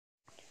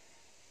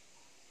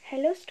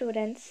Hello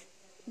students,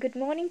 good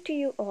morning to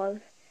you all.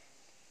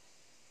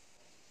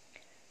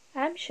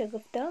 I am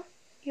Shagufta,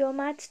 your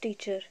maths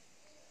teacher.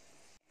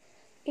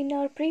 In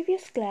our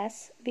previous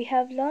class, we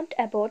have learnt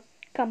about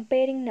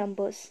comparing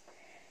numbers.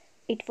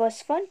 It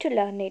was fun to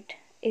learn it,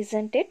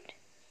 isn't it?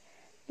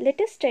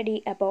 Let us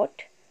study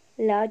about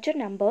larger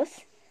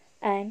numbers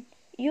and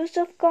use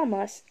of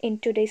commas in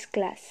today's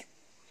class.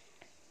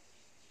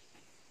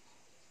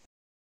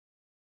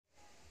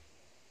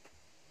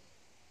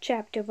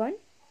 Chapter 1,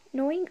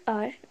 Knowing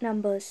Our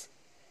Numbers.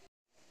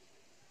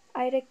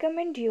 I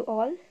recommend you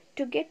all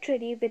to get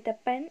ready with a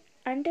pen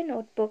and a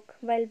notebook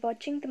while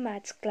watching the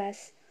maths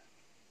class.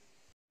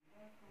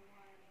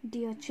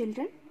 Dear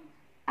children,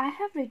 I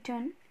have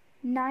written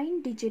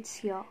 9 digits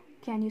here.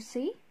 Can you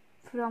see?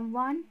 From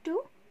 1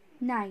 to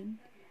 9.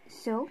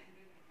 So,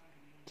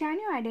 can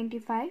you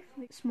identify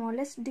the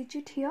smallest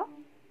digit here?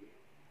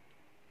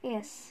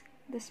 Yes,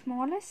 the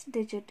smallest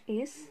digit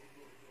is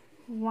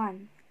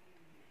 1.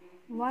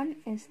 1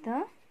 is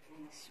the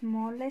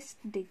smallest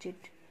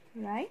digit,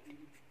 right?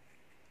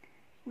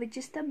 Which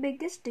is the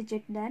biggest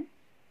digit then?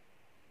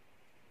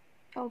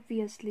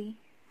 Obviously,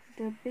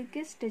 the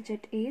biggest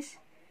digit is,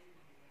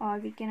 or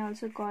we can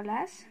also call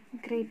as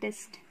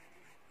greatest.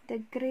 The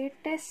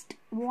greatest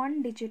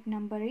one digit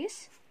number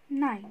is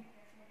 9.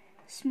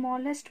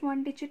 Smallest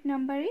one digit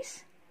number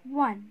is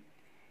 1.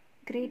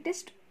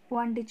 Greatest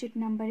one digit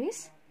number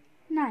is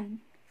 9.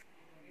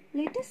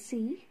 Let us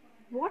see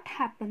what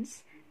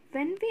happens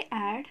when we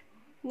add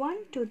 1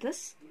 to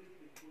this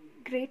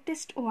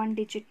greatest one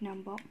digit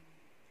number.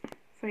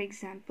 For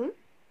example,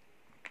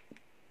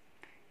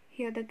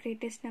 here the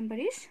greatest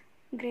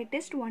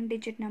one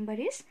digit number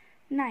is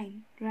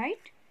 9,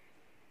 right?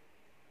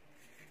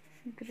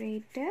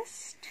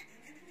 Greatest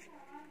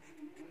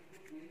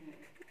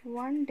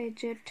one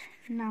digit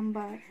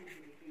number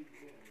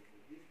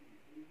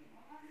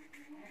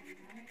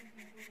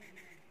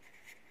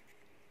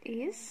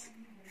is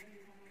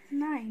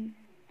 9.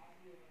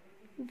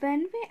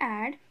 When we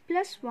add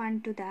plus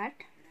 1 to that,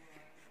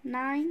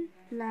 9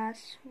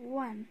 plus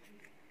 1,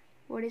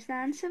 what is the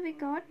answer we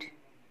got?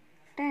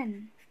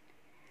 10.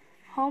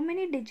 How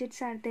many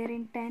digits are there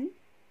in 10?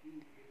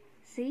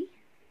 See,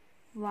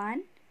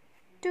 1,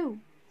 2.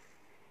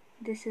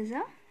 This is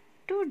a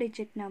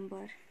 2-digit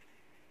number,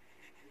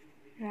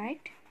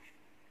 right?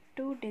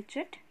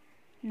 2-digit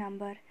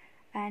number,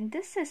 and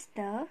this is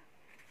the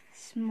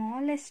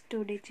smallest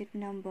 2-digit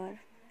number.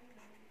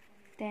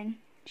 Then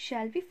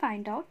shall we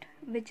find out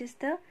which is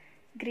the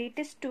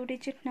greatest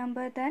 2-digit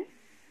number then?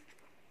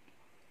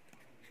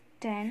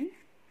 10,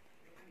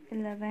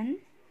 11,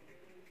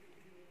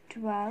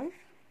 12,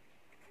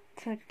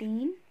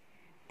 13,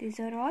 these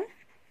are all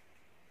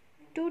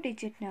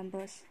 2-digit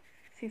numbers.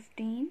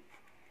 15,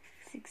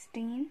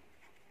 16,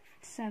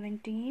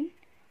 17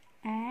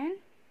 and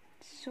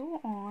so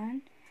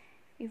on.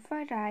 If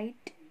I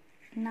write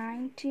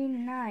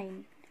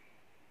 99,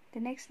 the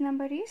next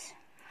number is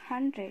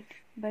 100,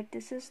 but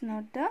this is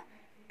not the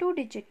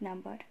 2-digit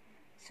number.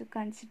 So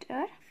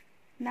consider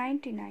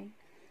 99.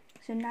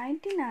 So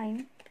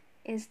 99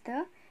 is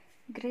the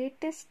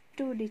greatest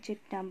 2-digit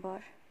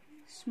number.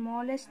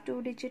 Smallest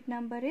 2-digit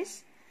number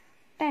is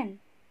 10.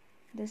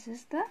 This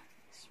is the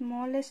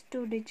smallest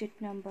 2-digit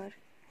number.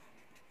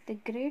 The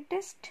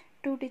greatest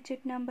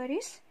 2-digit number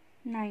is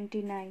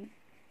 99.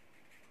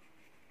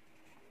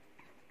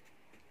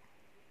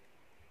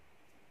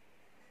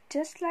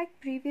 Just like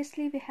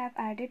previously we have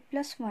added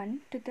plus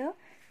 1 to the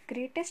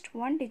greatest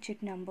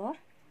 1-digit number,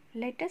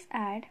 let us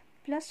add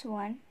plus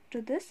 1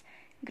 to this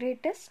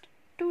greatest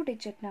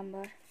 2-digit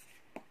number.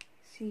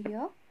 See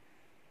here,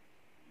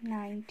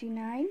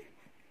 99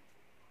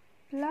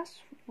 plus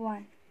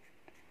 1.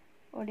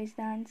 What is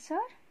the answer?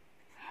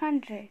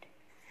 100.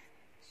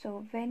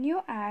 So when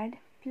you add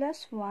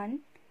plus 1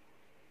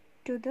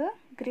 to the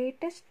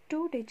greatest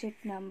 2-digit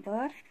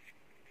number,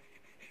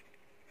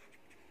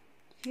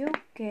 you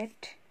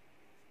get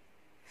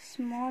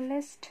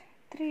smallest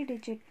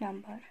 3-digit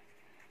number.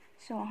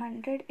 So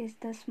 100 is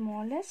the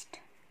smallest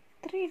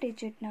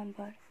 3-digit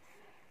number.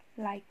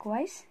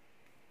 Likewise,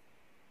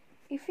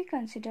 if we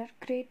consider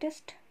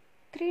greatest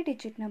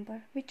 3-digit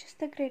number, which is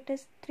the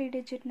greatest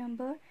 3-digit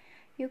number?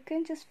 You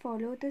can just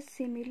follow the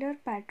similar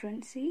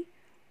pattern. See,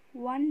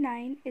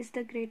 19 is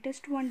the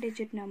greatest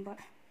 1-digit number.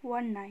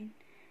 19,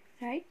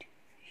 right?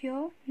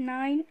 Here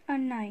 9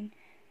 and 9.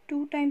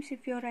 2 times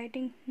if you are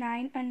writing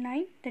 9 and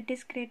 9, that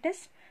is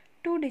greatest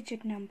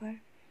 2-digit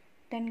number.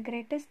 Then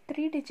greatest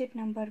 3-digit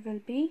number will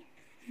be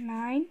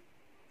 9,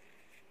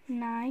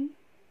 9,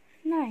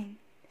 9.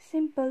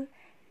 Simple.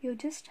 You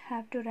just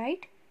have to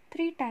write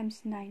 3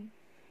 times 9.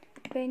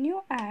 When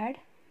you add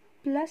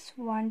plus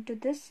 1 to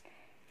this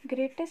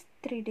greatest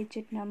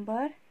 3-digit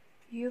number,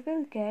 you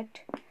will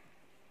get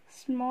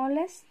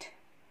smallest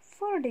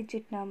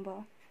 4-digit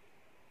number.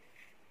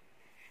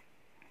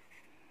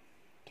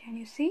 Can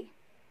you see?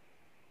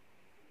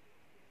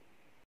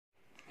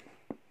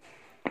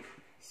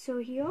 So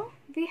here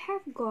we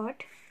have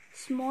got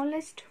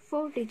smallest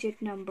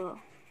 4-digit number.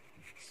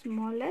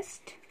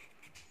 Smallest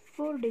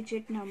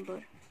 4-digit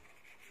number.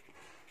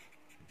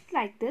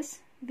 like this,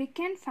 we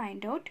can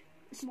find out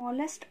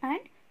smallest and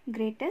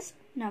greatest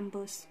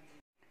numbers.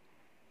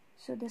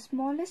 So the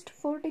smallest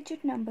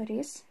 4-digit number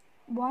is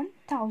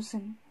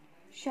 1000.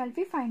 Shall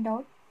we find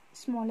out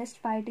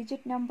smallest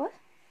 5-digit number?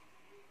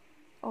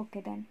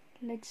 Okay then,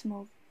 let's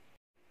move.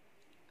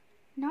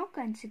 Now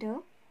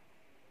consider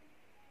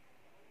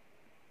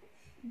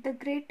the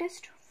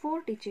greatest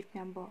 4-digit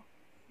number.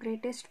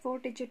 Greatest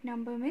 4-digit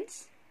number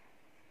means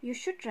you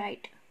should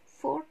write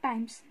 4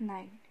 times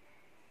 9.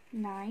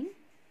 9,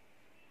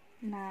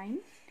 9,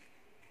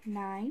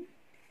 9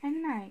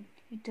 and 9.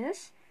 It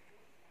is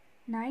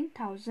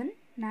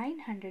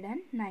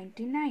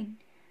 9999.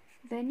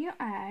 When you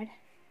add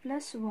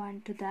plus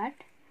 1 to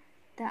that,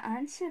 the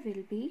answer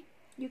will be,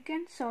 you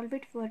can solve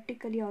it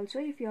vertically also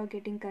if you are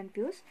getting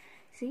confused.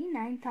 See,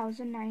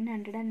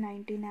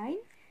 9999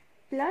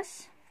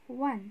 plus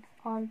 1.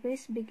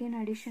 Always begin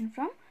addition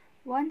from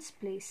ones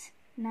place.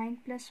 9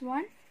 plus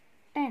 1,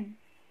 10.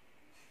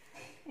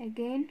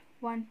 Again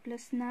 1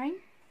 plus 9,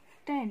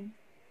 10.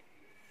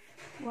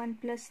 1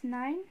 plus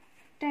 9,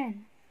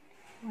 10.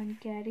 1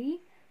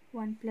 carry,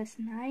 1 plus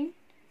 9,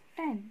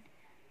 10.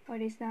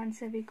 What is the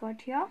answer we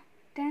got here?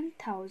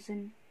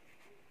 10,000.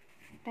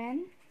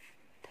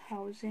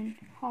 10,000.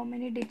 How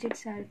many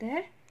digits are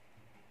there?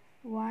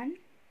 1,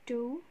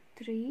 2,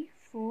 3,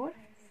 4,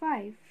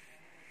 5.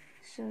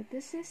 So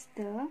this is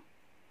the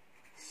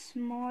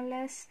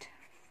smallest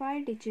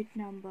 5-digit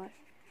number.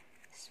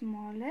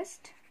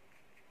 Smallest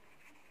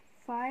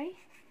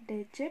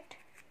 5-digit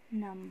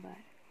number.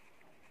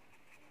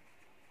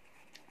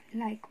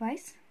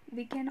 Likewise,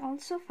 we can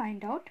also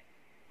find out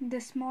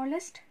the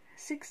smallest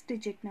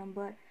 6-digit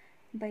number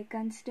by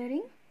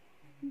considering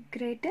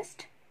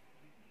greatest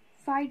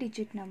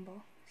 5-digit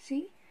number.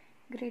 See,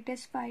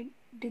 greatest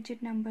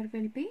 5-digit number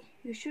will be,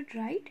 you should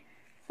write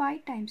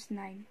 5 times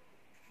 9.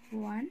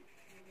 1,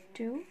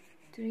 2,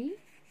 3,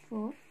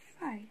 4,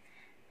 5.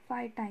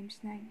 5 times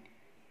 9.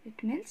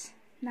 It means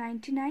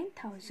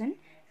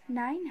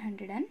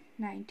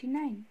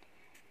 99,999.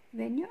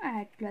 When you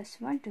add plus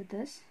 1 to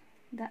this,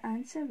 the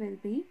answer will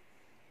be,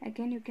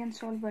 again you can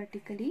solve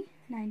vertically,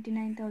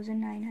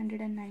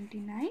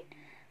 99,999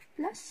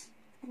 plus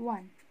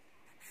 1.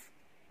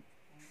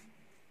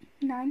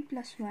 9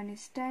 plus 1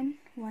 is 10,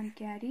 1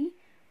 carry,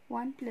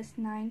 1 plus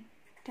 9,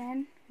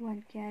 10,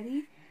 1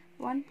 carry,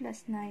 1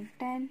 plus 9,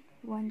 10,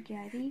 1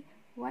 carry,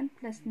 1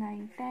 plus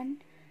 9,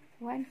 10,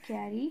 1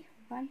 carry,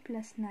 1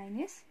 plus 9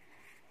 is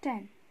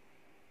 10.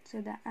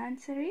 So the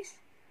answer is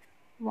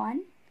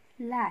 1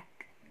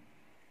 lakh.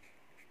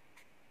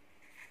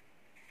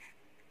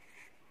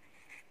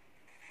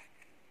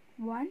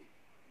 1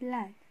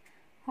 lakh.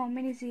 How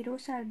many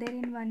zeros are there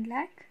in 1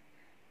 lakh?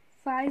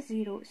 5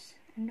 zeros.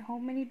 And how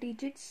many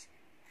digits?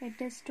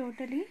 It is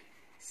totally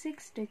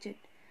 6 digit.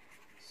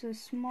 So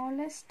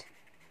smallest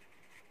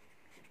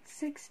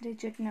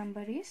 6-digit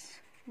number is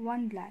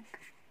 1 lakh.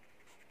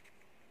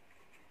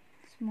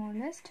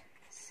 Smallest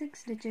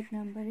 6-digit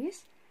number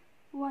is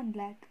 1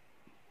 lakh.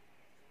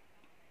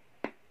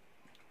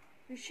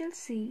 We shall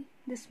see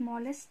the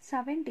smallest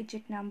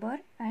 7-digit number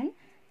and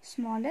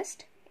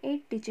smallest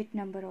 8-digit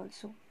number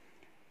also.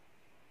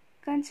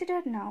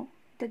 Consider now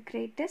the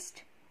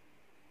greatest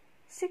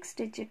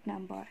 6-digit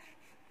number.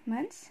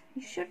 Means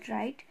you should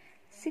write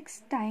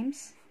 6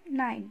 times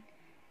 9.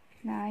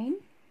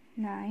 9,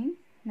 9,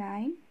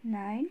 9,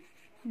 9,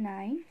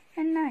 9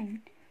 and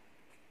 9.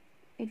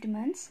 It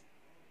means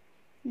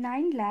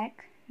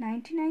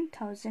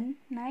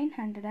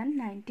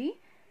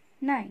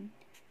 9,99,999.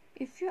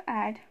 If you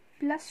add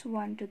plus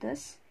 1 to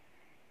this,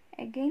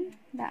 again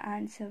the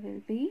answer will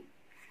be,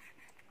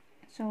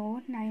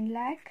 so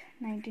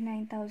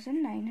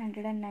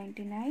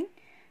 9,99,999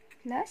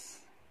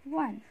 plus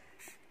 1.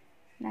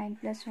 9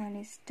 plus 1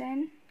 is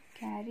 10,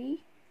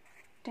 carry,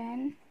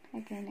 10,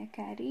 again a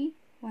carry,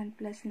 1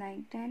 plus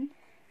 9, 10,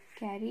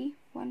 carry,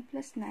 1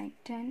 plus 9,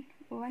 10,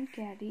 1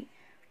 carry,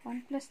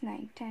 1 plus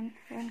 9, 10,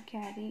 1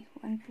 carry,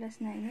 1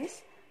 plus 9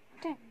 is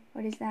 10.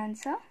 What is the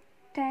answer?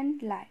 10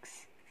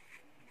 lakhs.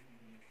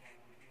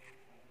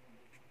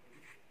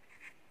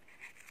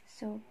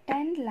 So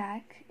 10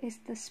 lakh is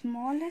the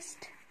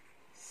smallest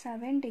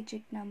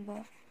 7-digit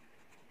number.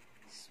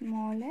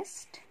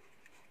 Smallest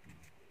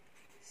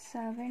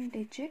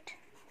 7-digit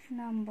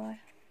number.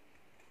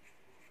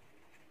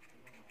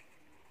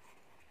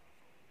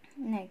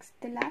 Next,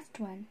 the last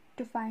one,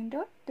 to find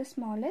out the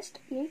smallest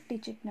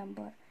 8-digit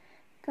number.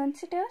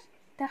 Consider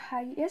the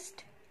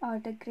highest or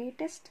the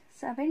greatest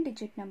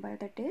 7-digit number,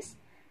 that is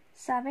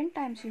 7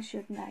 times you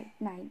should write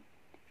 9.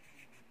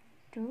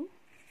 2,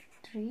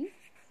 3,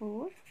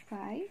 4,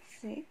 5,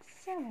 6,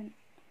 7.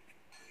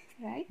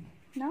 Right?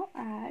 Now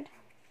add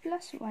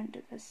plus 1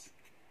 to this.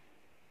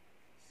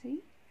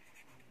 See?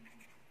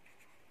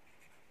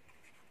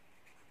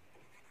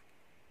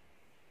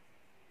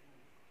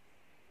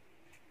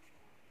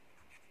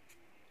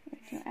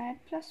 When you add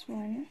plus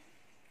 1,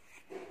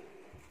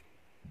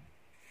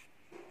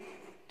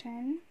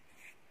 10,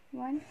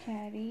 1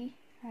 carry.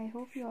 I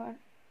hope you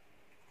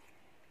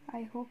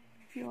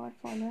are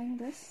following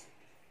this.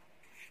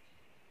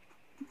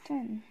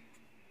 10,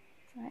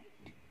 right?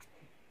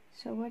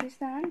 So what is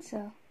the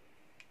answer?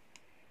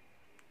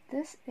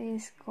 This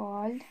is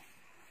called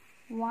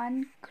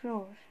 1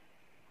 crore.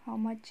 How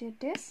much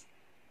it is?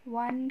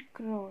 1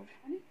 crore.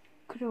 1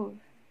 crore.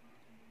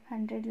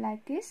 100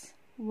 lakh is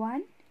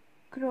 1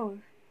 crore.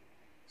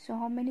 So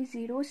how many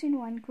zeros in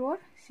 1 crore?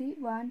 See,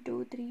 1,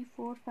 2, 3,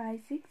 4, 5,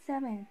 6,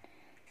 7.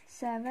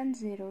 7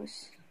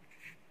 zeros.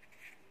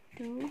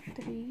 2,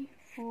 3,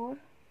 4,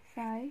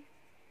 5,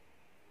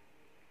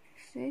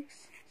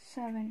 6,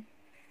 7.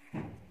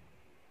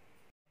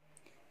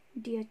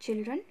 Dear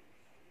children,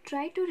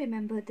 try to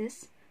remember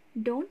this.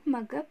 Don't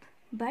mug up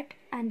but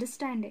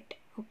understand it.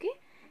 Okay?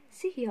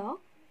 See here,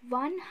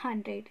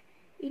 100.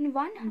 In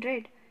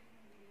 100,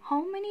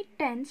 how many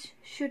tens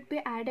should be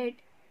added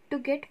to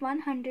get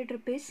 100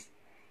 rupees?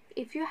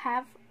 If you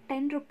have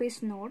 10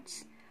 rupees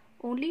notes,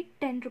 only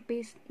 10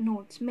 rupees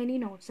notes, many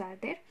notes are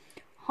there.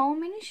 How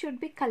many should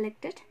be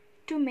collected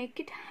to make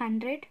it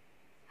 100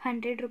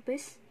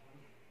 rupees?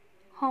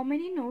 How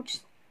many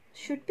notes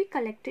should be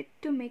collected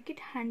to make it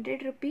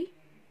 100 rupee?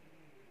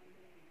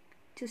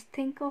 Just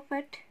think of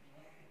it.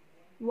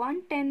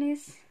 1 10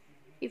 is,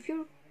 if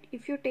you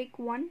take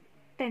 1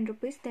 10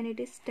 rupees, then it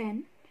is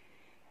 10.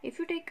 If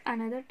you take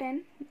another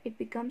 10, it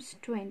becomes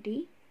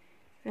 20,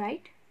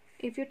 right?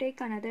 If you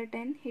take another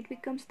 10, it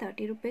becomes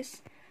 30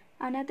 rupees.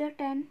 Another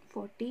 10,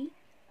 40.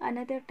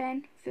 Another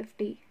 10,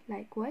 50.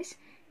 Likewise,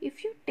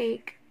 if you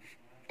take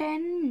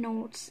 10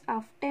 notes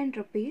of 10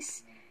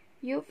 rupees,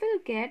 you will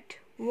get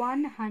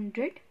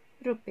 100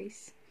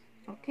 rupees.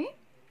 Okay?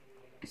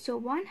 So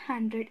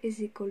 100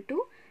 is equal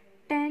to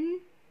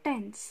 10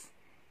 tens.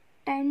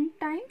 10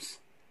 times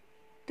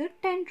the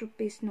 10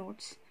 rupees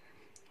notes.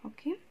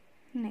 Okay?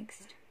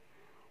 Next,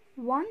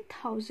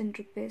 1000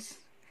 rupees.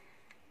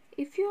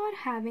 If you are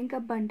having a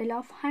bundle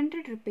of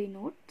 100 rupee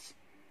notes,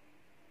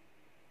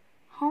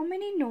 how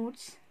many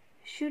notes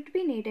should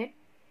be needed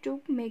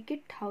to make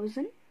it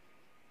 1000?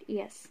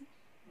 Yes,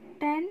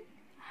 10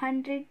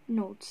 100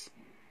 notes.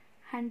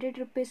 100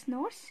 rupees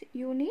notes,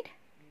 you need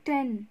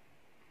 10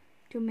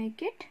 to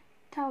make it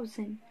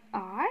 1000.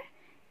 Or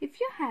if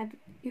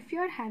you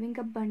are having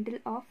a bundle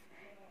of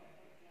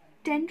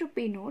 10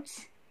 rupee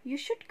notes, you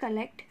should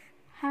collect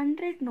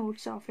 100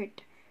 notes of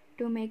it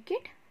to make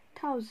it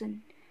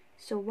 1000.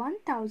 So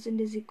 1000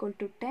 is equal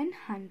to 10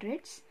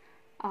 hundreds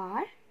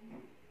or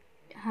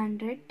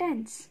 100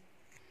 tens.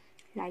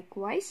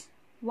 Likewise,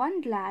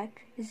 1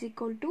 lakh is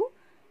equal to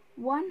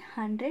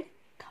 100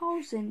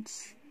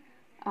 thousands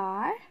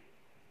or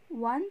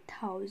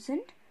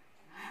 1000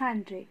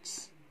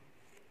 hundreds.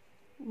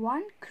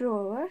 1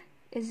 crore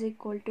is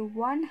equal to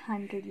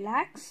 100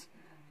 lakhs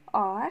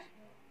or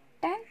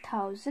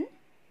 10,000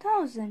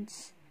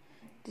 thousands.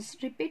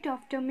 Just repeat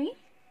after me.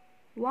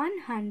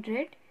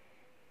 100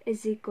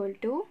 is equal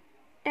to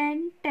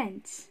 10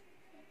 tens.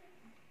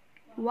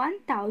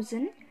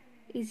 1000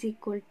 is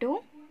equal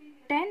to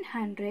 10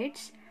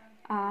 hundreds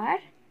or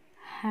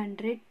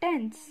 100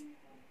 tens.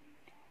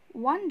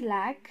 1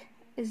 lakh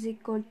is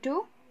equal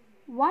to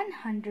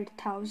 100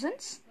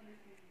 thousands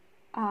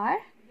or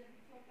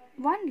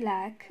 1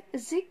 lakh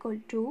is equal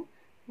to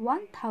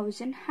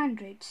 1000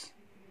 hundreds.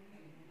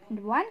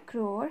 And 1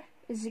 crore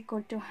is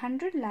equal to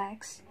 100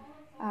 lakhs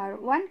or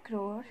 1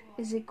 crore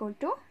is equal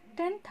to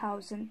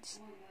 10,000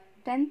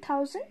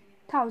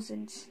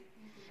 thousands.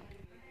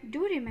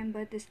 Do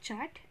remember this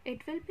chart.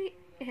 It will be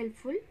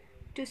helpful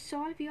to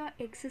solve your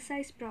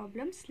exercise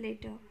problems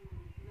later.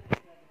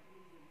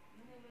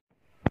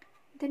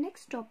 The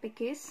next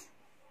topic is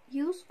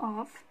use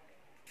of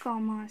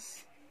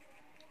commas.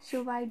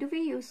 So why do we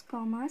use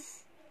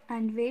commas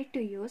and where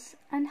to use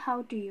and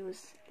how to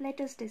use? Let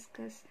us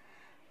discuss.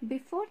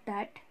 Before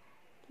that,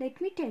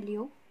 let me tell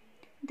you,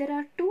 there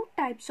are two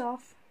types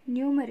of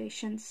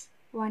numerations.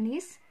 One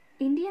is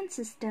Indian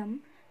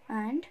system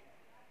and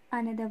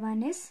another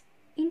one is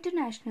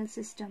international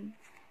system.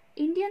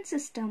 Indian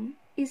system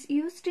is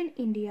used in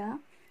India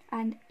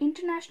and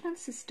international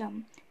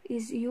system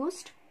is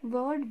used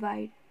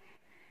worldwide.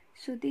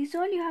 So these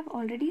all you have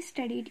already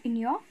studied in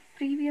your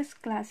previous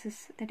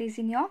classes, that is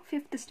in your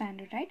 5th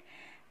standard, right?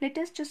 Let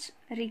us just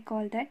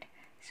recall that.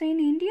 So in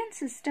Indian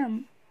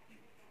system,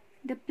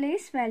 the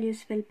place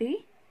values will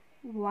be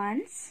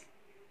ones,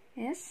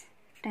 yes,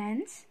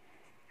 tens,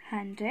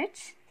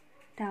 hundreds,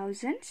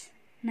 thousands,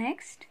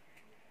 next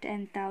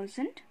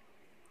 10,000,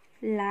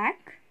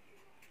 lakh,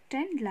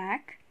 10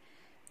 lakh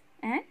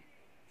and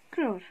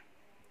crore,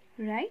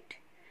 right?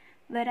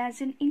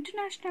 Whereas in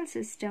international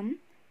system,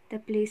 the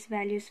place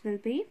values will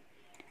be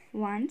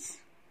ones,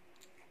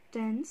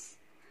 tens,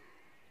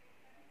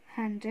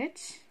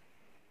 hundreds,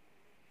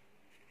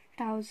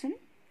 thousand,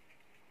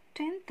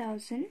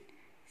 10,000.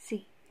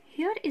 See,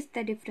 here is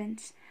the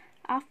difference.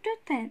 After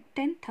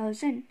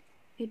 10,000,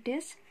 it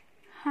is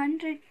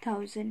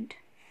 100,000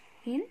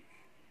 in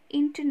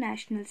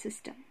international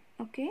system.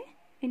 Okay,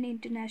 in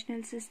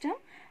international system,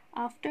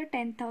 after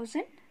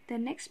 10,000, the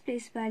next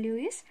place value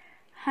is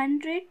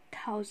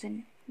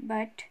 100,000.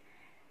 But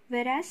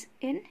whereas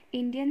in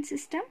Indian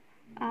system,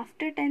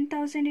 after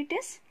 10,000 it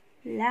is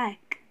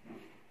lakh.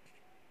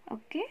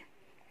 Okay,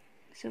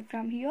 so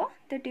from here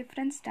the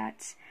difference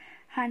starts.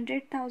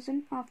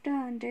 100,000, after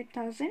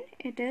 100,000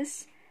 it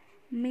is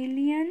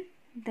million,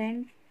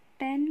 then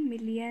 10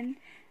 million,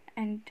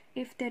 and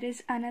if there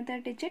is another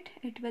digit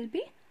it will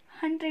be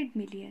 100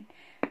 million.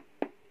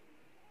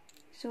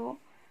 So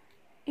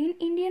in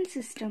Indian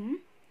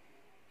system,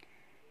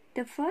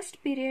 the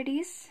first period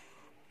is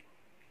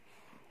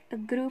a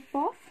group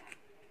of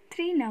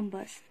 3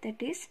 numbers,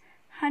 that is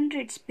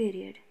hundreds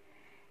period.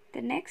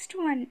 The next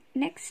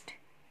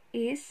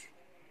is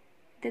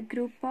the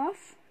group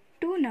of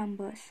 2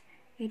 numbers,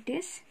 it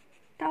is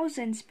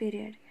thousands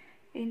period.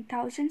 In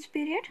thousands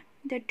period,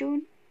 the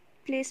two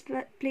place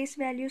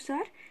values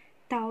are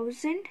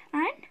 1000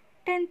 and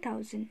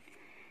 10,000.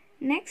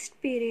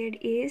 Next period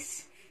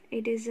is,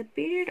 it is a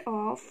period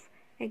of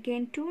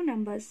again 2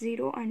 numbers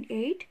 0 and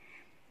 8,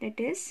 that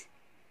is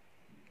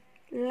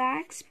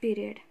lakhs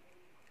period.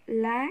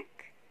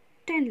 Lakh,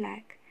 10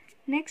 lakh.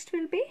 Next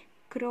will be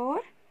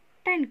crore,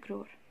 10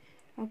 crore.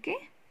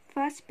 Okay,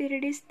 first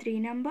period is 3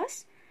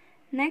 numbers,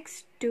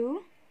 next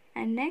 2,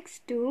 and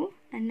next 2,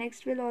 and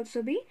next will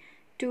also be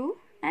 2,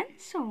 and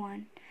so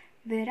on.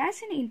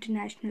 Whereas in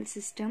international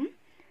system,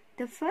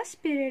 the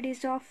first period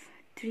is of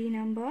 3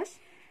 numbers,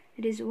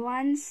 it is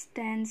ones,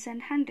 tens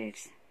and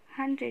hundreds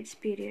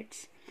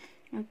periods.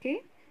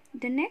 Okay,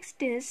 the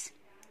next is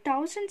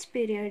thousands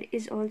period,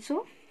 is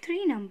also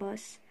 3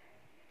 numbers,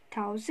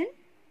 1000,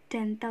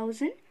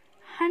 10,000,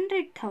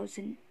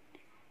 100,000.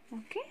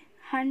 Okay,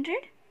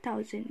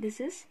 100,000, this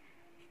is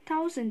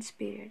thousands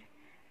period.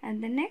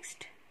 And the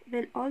next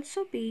will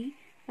also be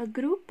a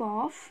group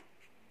of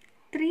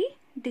 3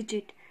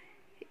 digit,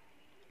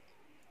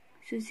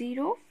 so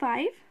 0,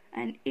 5,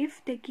 and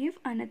if they give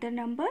another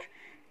number,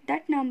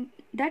 that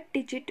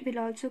digit will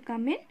also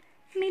come in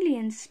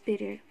millions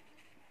period.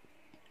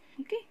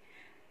 Okay,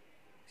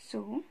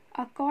 so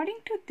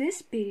according to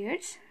these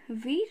periods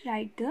we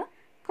write the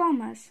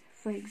commas.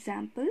 For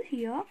example,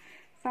 here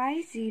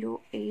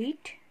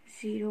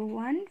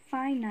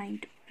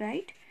 5080159,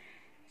 right?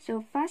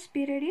 So first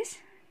period is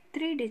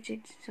 3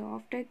 digits, so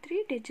after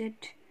 3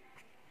 digits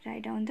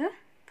write down the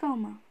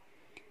comma.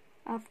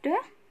 After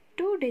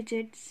 2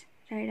 digits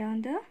write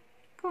down the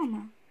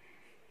comma.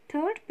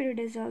 Third period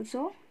is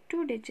also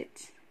 2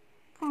 digits,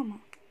 comma.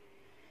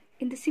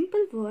 In the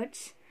simple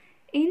words,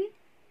 in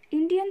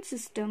Indian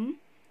system,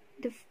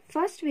 the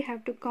first we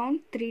have to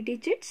count 3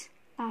 digits,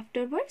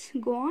 afterwards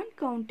go on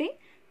counting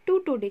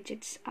 2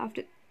 digits.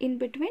 After, in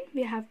between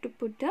we have to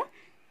put the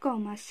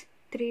commas,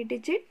 3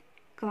 digit,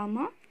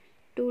 comma,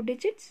 2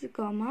 digits,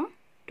 comma,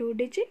 2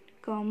 digit,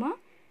 comma,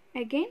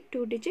 again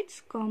 2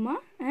 digits,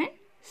 comma, and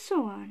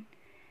so on.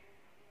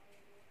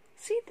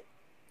 See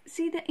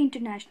the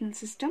international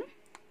system.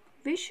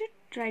 We should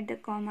write the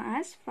comma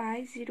as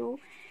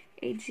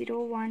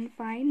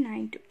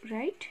 5080159,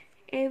 right?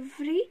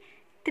 Every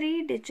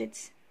 3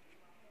 digits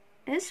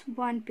is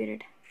 1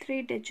 period,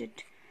 3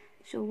 digit.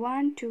 So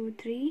 1 2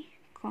 3,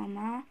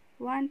 comma,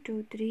 1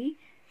 2 3,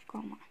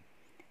 comma.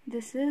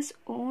 This is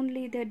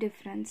only the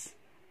difference.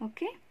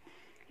 Okay,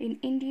 in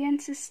Indian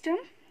system,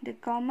 the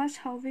commas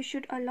how we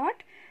should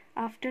allot,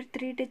 after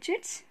 3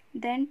 digits,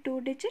 then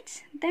 2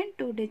 digits, then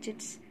 2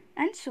 digits,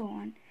 and so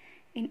on.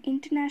 In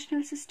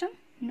international system,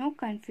 no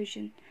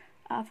confusion.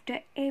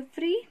 After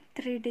every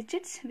 3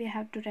 digits we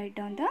have to write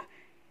down the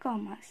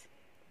commas.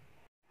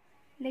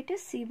 Let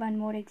us see one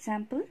more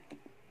example.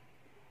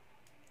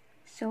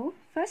 So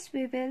first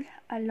we will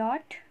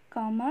allot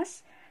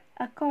commas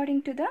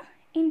according to the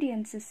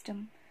Indian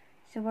system.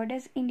 So what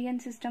does Indian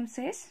system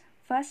says?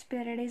 First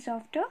period is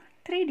after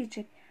 3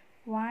 digit,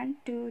 1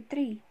 2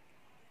 3,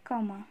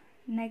 comma.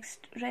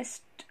 Next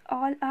rest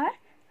all are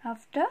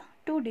after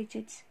 2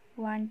 digits,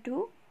 1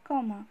 2,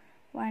 comma,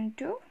 1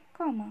 2,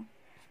 comma.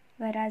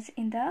 Whereas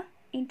in the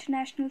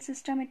international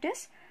system it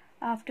is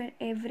after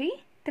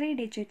every 3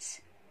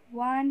 digits,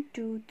 1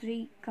 2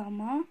 3,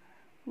 comma,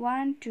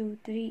 1 2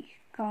 3,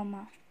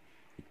 comma.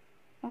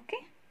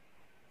 Okay,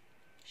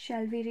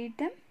 shall we read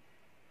them?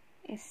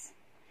 Yes.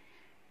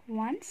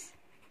 Ones,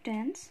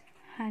 tens,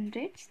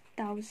 hundreds,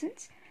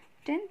 thousands,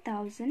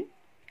 10,000,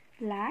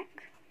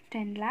 lakh,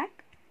 10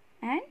 lakh,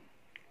 and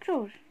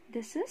crore.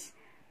 This is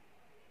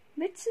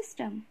which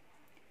system?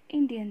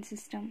 Indian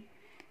system.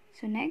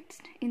 So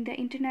next, in the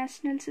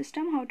international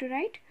system, how to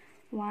write?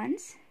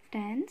 Ones,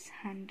 tens,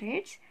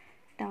 hundreds,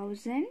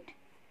 thousand,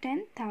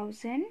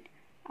 10,000.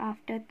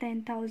 After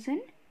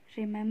 10,000,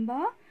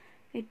 remember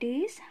it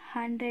is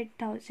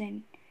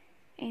 100,000.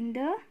 In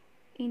the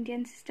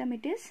Indian system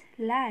it is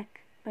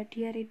lakh, but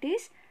here it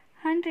is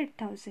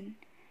 100,000.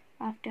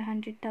 After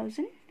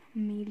 100,000,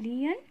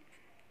 million,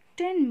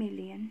 10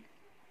 million.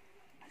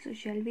 So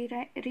shall we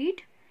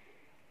read?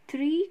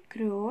 3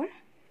 crore,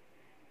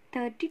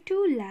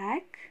 32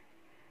 lakh,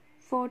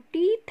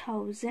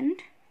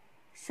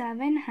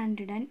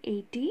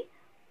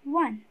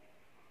 40,781.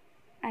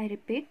 I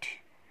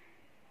repeat,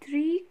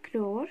 3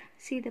 crore,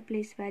 see the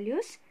place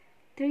values,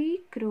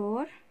 3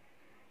 crore,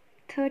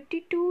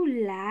 32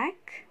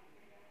 lakh,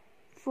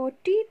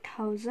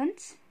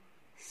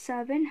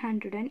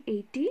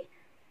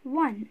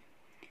 40,781.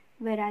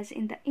 whereas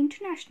in the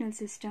international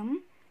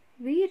system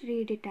we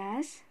read it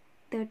as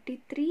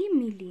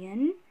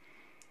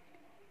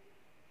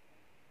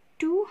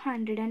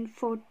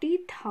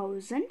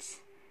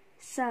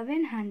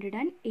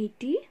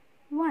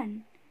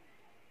 33,240,781.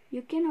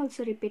 You can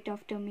also repeat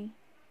after me.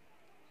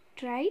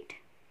 Try it.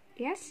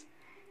 Yes,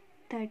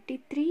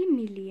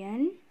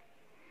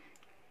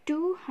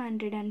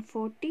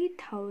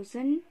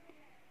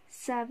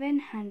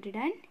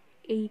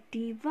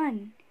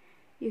 33,240,781.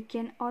 You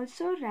can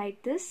also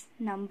write this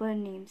number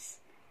names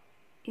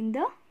in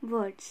the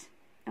words.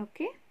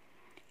 Okay,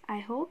 I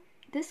hope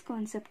this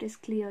concept is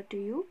clear to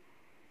you.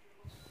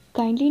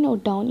 Kindly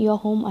note down your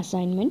home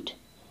assignment.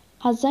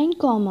 Assign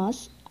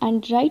commas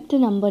and write the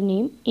number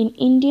name in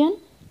Indian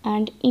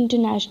and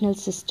international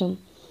system.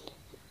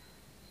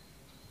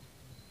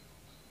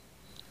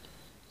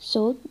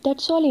 So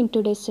that's all in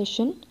today's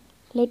session.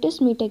 Let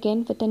us meet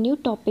again with a new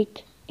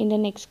topic in the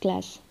next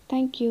class.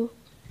 Thank you.